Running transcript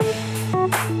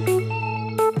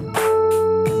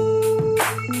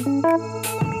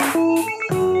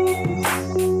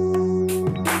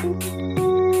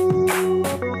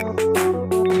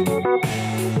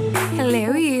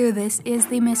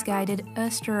misguided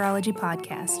astrology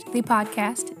podcast, the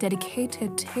podcast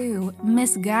dedicated to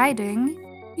misguiding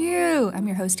you. I'm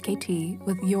your host, KT,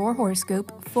 with your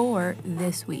horoscope for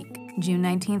this week, June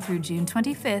 19th through June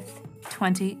 25th,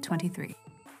 2023.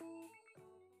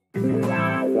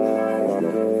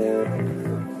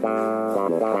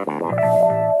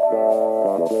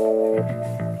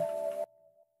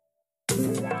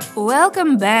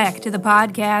 Welcome back to the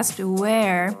podcast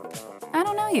where I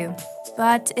don't know you,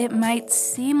 but it might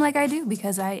seem like I do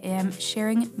because I am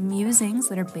sharing musings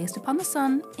that are based upon the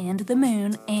sun and the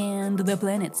moon and the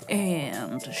planets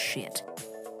and shit.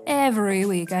 Every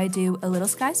week I do a little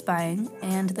sky spying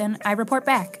and then I report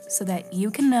back so that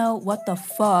you can know what the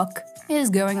fuck is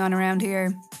going on around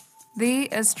here. The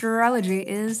astrology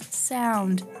is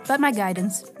sound, but my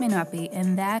guidance may not be,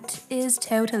 and that is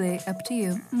totally up to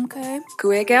you, okay?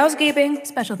 Quick housekeeping.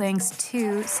 Special thanks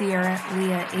to Sierra,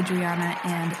 Leah, Adriana,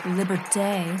 and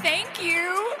Liberté. Thank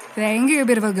you! Thank you,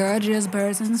 beautiful, gorgeous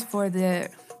persons, for the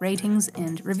ratings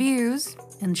and reviews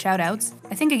and shout-outs.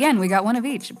 I think, again, we got one of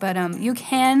each, but you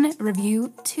can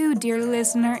review too, dear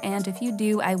listener, and if you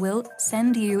do, I will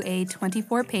send you a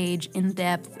 24-page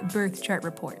in-depth birth chart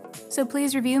report. So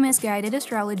please review Misguided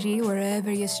Astrology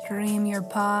wherever you stream your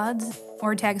pods,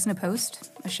 or tag us in a post,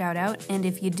 a shout-out, and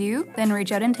if you do, then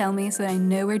reach out and tell me so I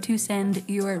know where to send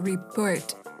your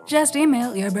report. Just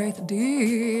email your birth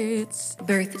dates.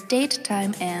 Birth date,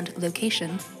 time, and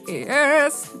location.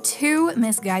 Yes. To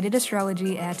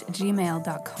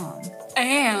misguidedastrology@gmail.com.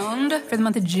 And for the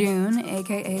month of June,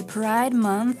 aka Pride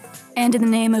Month, and in the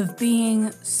name of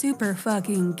being super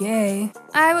fucking gay,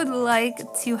 I would like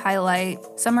to highlight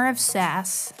Summer of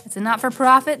Sass. It's a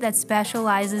not-for-profit that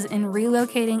specializes in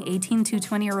relocating 18 to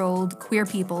 20-year-old queer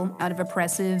people out of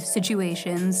oppressive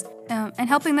situations and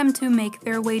helping them to make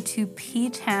their way to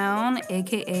P-Town,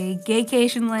 aka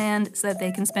Gaycation Land, so that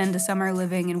they can spend a summer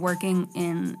living and working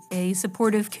in a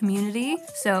supportive community.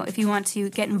 So if you want to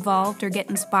get involved or get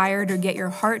inspired or get your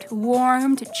heart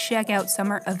warmed, check out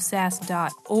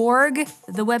summerofsass.org.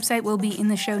 The website will be in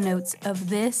the show notes of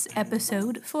this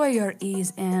episode for your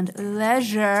ease and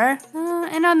leisure.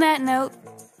 And on that note,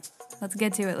 let's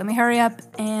get to it. Let me hurry up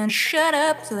and shut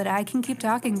up so that I can keep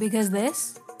talking, because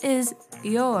this is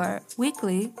your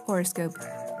weekly horoscope.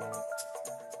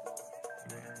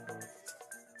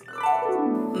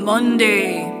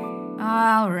 Monday.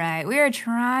 All right, we are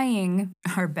trying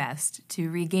our best to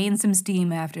regain some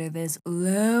steam after this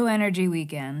low energy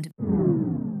weekend,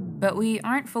 but we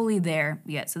aren't fully there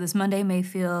yet, so this Monday may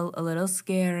feel a little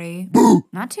scary.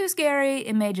 Not too scary,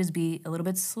 it may just be a little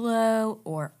bit slow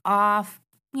or off,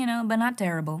 but not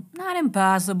terrible, not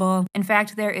impossible. In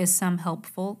fact, there is some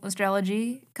helpful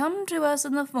astrology come to us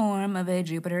in the form of a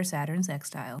Jupiter-Saturn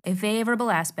sextile, a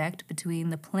favorable aspect between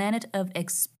the planet of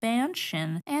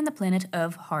expansion and the planet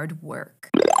of hard work.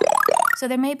 So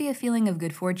there may be a feeling of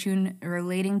good fortune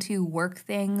relating to work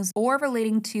things or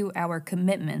relating to our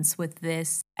commitments with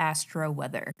this astro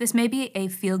weather. This may be a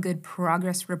feel-good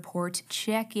progress report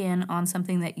check-in on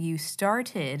something that you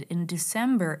started in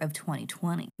December of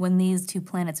 2020, when these two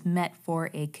planets met for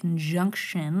a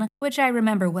conjunction, which I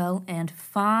remember well and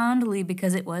fondly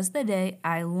because it was the day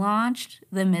I launched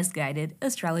the Misguided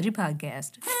Astrology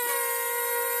Podcast.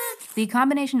 The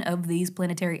combination of these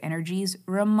planetary energies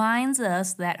reminds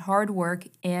us that hard work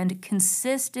and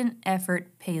consistent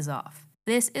effort pays off.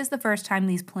 This is the first time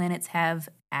these planets have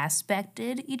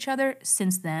aspected each other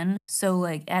since then. So,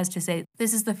 as to say,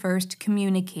 this is the first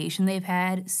communication they've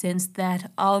had since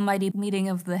that almighty meeting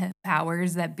of the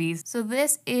powers that be. So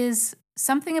this is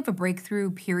something of a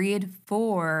breakthrough period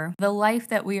for the life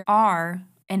that we are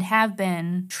and have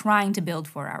been trying to build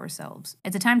for ourselves.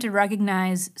 It's a time to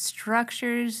recognize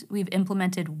structures we've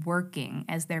implemented working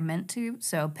as they're meant to,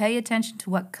 so pay attention to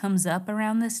what comes up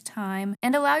around this time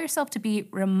and allow yourself to be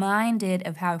reminded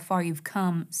of how far you've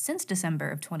come since December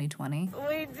of 2020.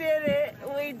 We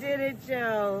did it,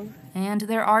 Joe. And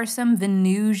there are some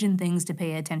Venusian things to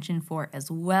pay attention for as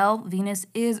well. Venus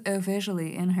is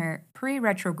officially in her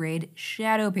pre-retrograde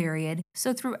shadow period,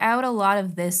 so throughout a lot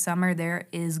of this summer there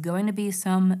is going to be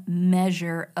some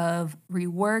measure of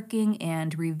reworking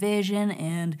and revision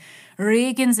and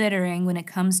reconsidering when it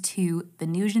comes to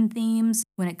Venusian themes,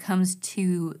 when it comes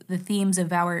to the themes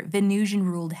of our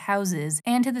Venusian-ruled houses,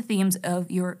 and to the themes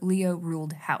of your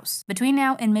Leo-ruled house. Between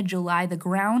now and mid-July, the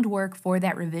groundwork for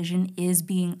that revision is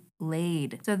being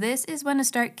laid. So this is when to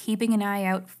start keeping an eye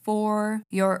out for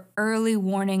your early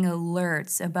warning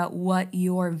alerts about what. what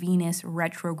your Venus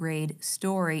retrograde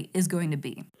story is going to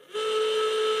be.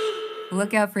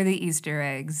 Look out for the Easter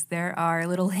eggs. There are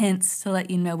little hints to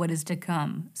let you know what is to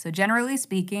come. So generally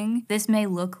speaking, this may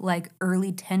look like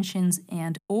early tensions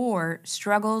and or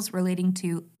struggles relating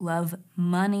to love,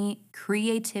 money,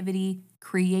 creativity,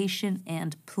 creation,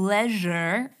 and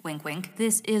pleasure. Wink, wink.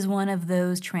 This is one of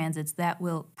those transits that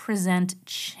will present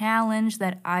challenge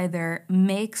that either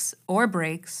makes or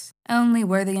breaks. Only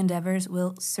worthy endeavors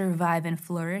will survive and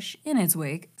flourish in its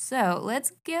wake. So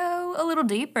let's go a little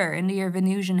deeper into your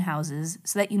Venusian houses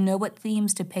so that you know what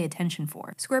themes to pay attention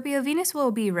for. Scorpio, Venus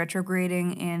will be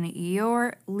retrograding in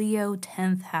your Leo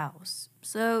 10th house.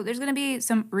 So there's going to be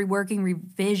some reworking,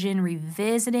 revision,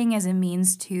 revisiting as a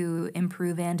means to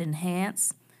improve and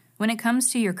enhance. When it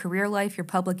comes to your career life, your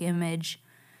public image,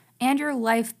 and your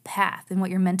life path and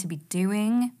what you're meant to be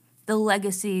doing, the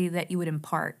legacy that you would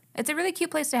impart. It's a really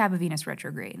cute place to have a Venus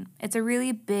retrograde. It's a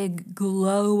really big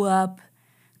glow up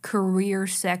career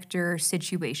sector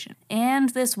situation. And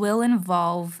this will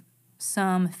involve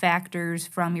some factors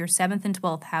from your 7th and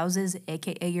 12th houses,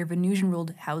 aka your Venusian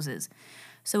ruled houses.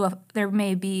 So if there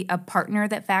may be a partner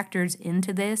that factors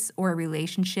into this, or a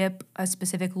relationship, a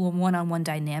specific one-on-one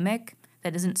dynamic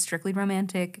that isn't strictly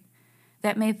romantic,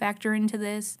 that may factor into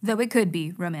this, though it could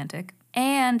be romantic.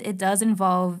 And it does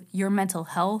involve your mental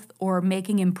health or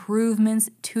making improvements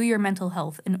to your mental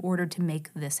health in order to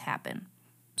make this happen.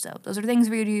 So those are things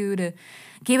for you to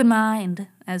keep in mind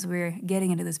as we're getting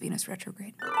into this Venus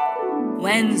retrograde.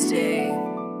 Wednesday.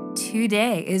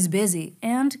 Today is busy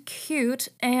and cute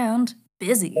and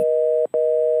busy.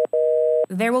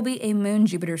 There will be a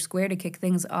Moon-Jupiter square to kick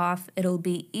things off. It'll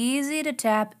be easy to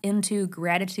tap into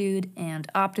gratitude and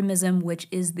optimism, which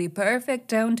is the perfect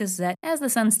tone to set as the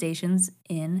sun stations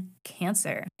in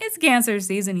Cancer. It's Cancer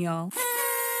season, y'all.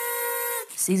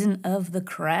 Season of the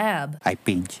crab. I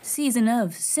pinch. Season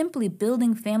of simply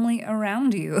building family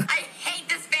around you. I hate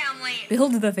this family.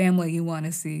 Build the family you want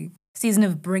to see. Season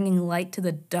of bringing light to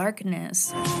the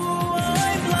darkness.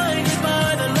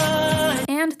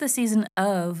 And the season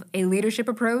of a leadership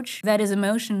approach that is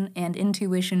emotion and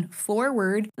intuition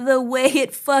forward the way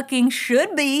it fucking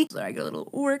should be. Sorry, I got a little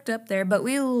worked up there, but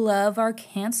we love our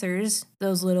Cancers,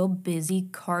 those little busy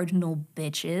cardinal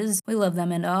bitches. We love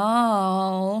them in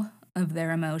all of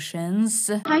their emotions.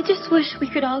 I just wish we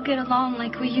could all get along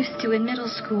like we used to in middle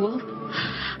school.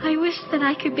 I wish that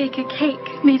I could bake a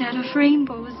cake made out of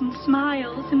rainbows and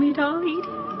smiles and we'd all eat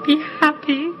it, be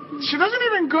happy. She doesn't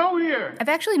even go here. I've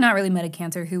actually not really met a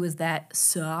Cancer who was that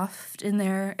soft in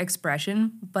their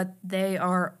expression, but they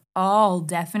are all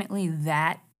definitely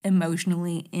that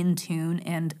emotionally in tune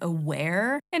and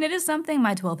aware. And it is something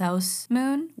my 12th house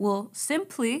moon will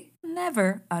simply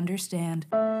never understand.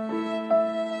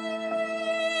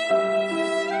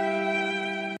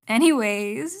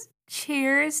 Anyways,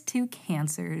 cheers to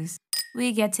Cancers.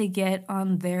 We get to get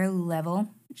on their level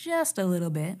just a little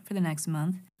bit for the next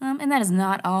month. And that is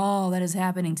not all that is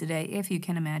happening today, if you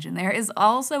can imagine. There is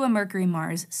also a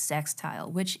Mercury-Mars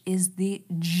sextile, which is the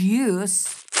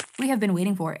juice we have been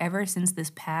waiting for ever since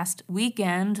this past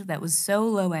weekend that was so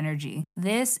low energy.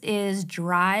 This is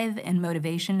drive and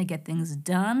motivation to get things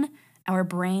done. Our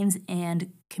brains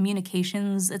and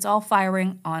communications, it's all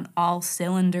firing on all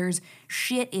cylinders.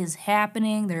 Shit is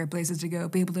happening. There are places to go,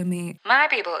 people to meet. My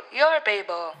people, your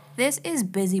people. This is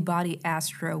busybody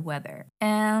astro weather.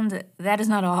 And that is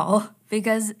not all,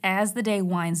 because as the day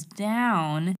winds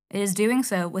down, it is doing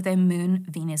so with a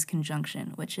Moon-Venus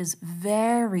conjunction, which is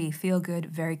very feel-good,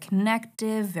 very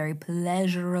connective, very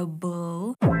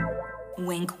pleasurable.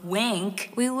 Wink,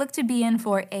 wink. We look to be in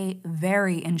for a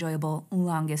very enjoyable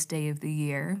longest day of the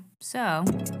year. So,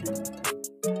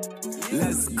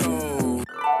 Let's go.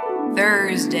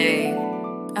 Thursday.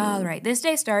 All right, this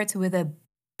day starts with a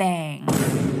bang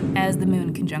as the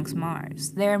moon conjuncts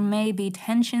Mars. There may be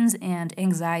tensions and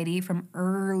anxiety from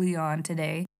early on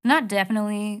today. Not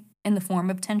definitely in the form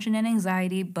of tension and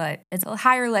anxiety, but it's a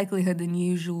higher likelihood than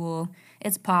usual.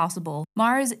 It's possible.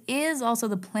 Mars is also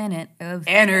the planet of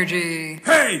energy.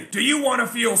 Hey, do you want to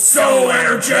feel so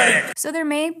energetic? So there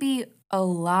may be a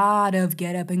lot of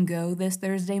get up and go this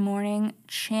Thursday morning.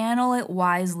 Channel it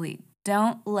wisely.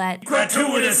 Don't let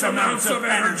Gratuitous amounts of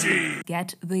energy.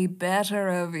 get the better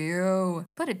of you.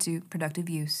 Put it to productive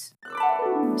use.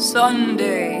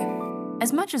 Sunday.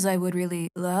 As much as I would really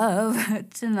love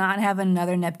to not have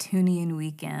another Neptunian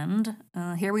weekend,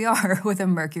 here we are with a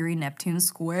Mercury-Neptune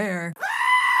square.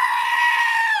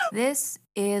 This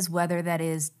is weather that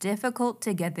is difficult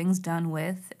to get things done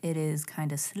with. It is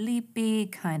kind of sleepy,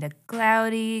 kind of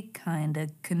cloudy, kind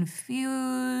of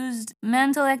confused.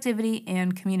 Mental activity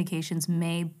and communications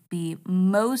may be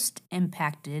most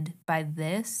impacted by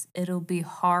this. It'll be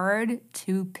hard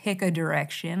to pick a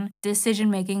direction. Decision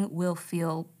making will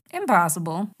feel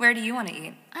impossible. Where do you want to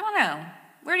eat? I don't know.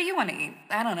 Where do you want to eat?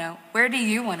 I don't know. Where do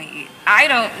you want to eat? I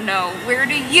don't know. Where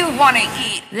do you want to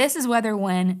eat? This is weather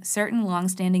when certain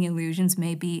long-standing illusions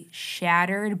may be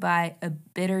shattered by a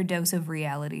bitter dose of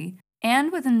reality,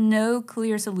 and with no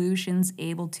clear solutions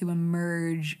able to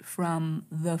emerge from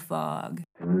the fog.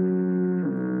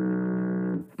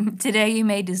 Today you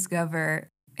may discover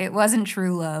it wasn't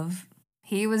true love.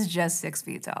 He was just 6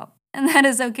 feet tall. And that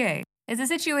is okay. It's a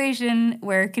situation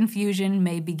where confusion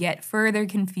may beget further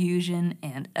confusion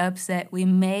and upset. We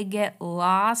may get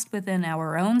lost within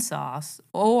our own sauce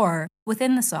or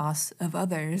within the sauce of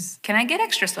others. Can I get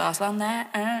extra sauce on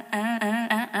that?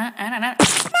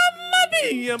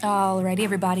 Alrighty,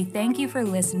 everybody. Thank you for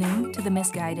listening to the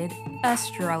Misguided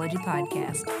Astrology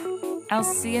Podcast. I'll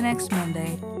see you next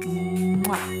Monday.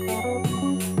 Mwah.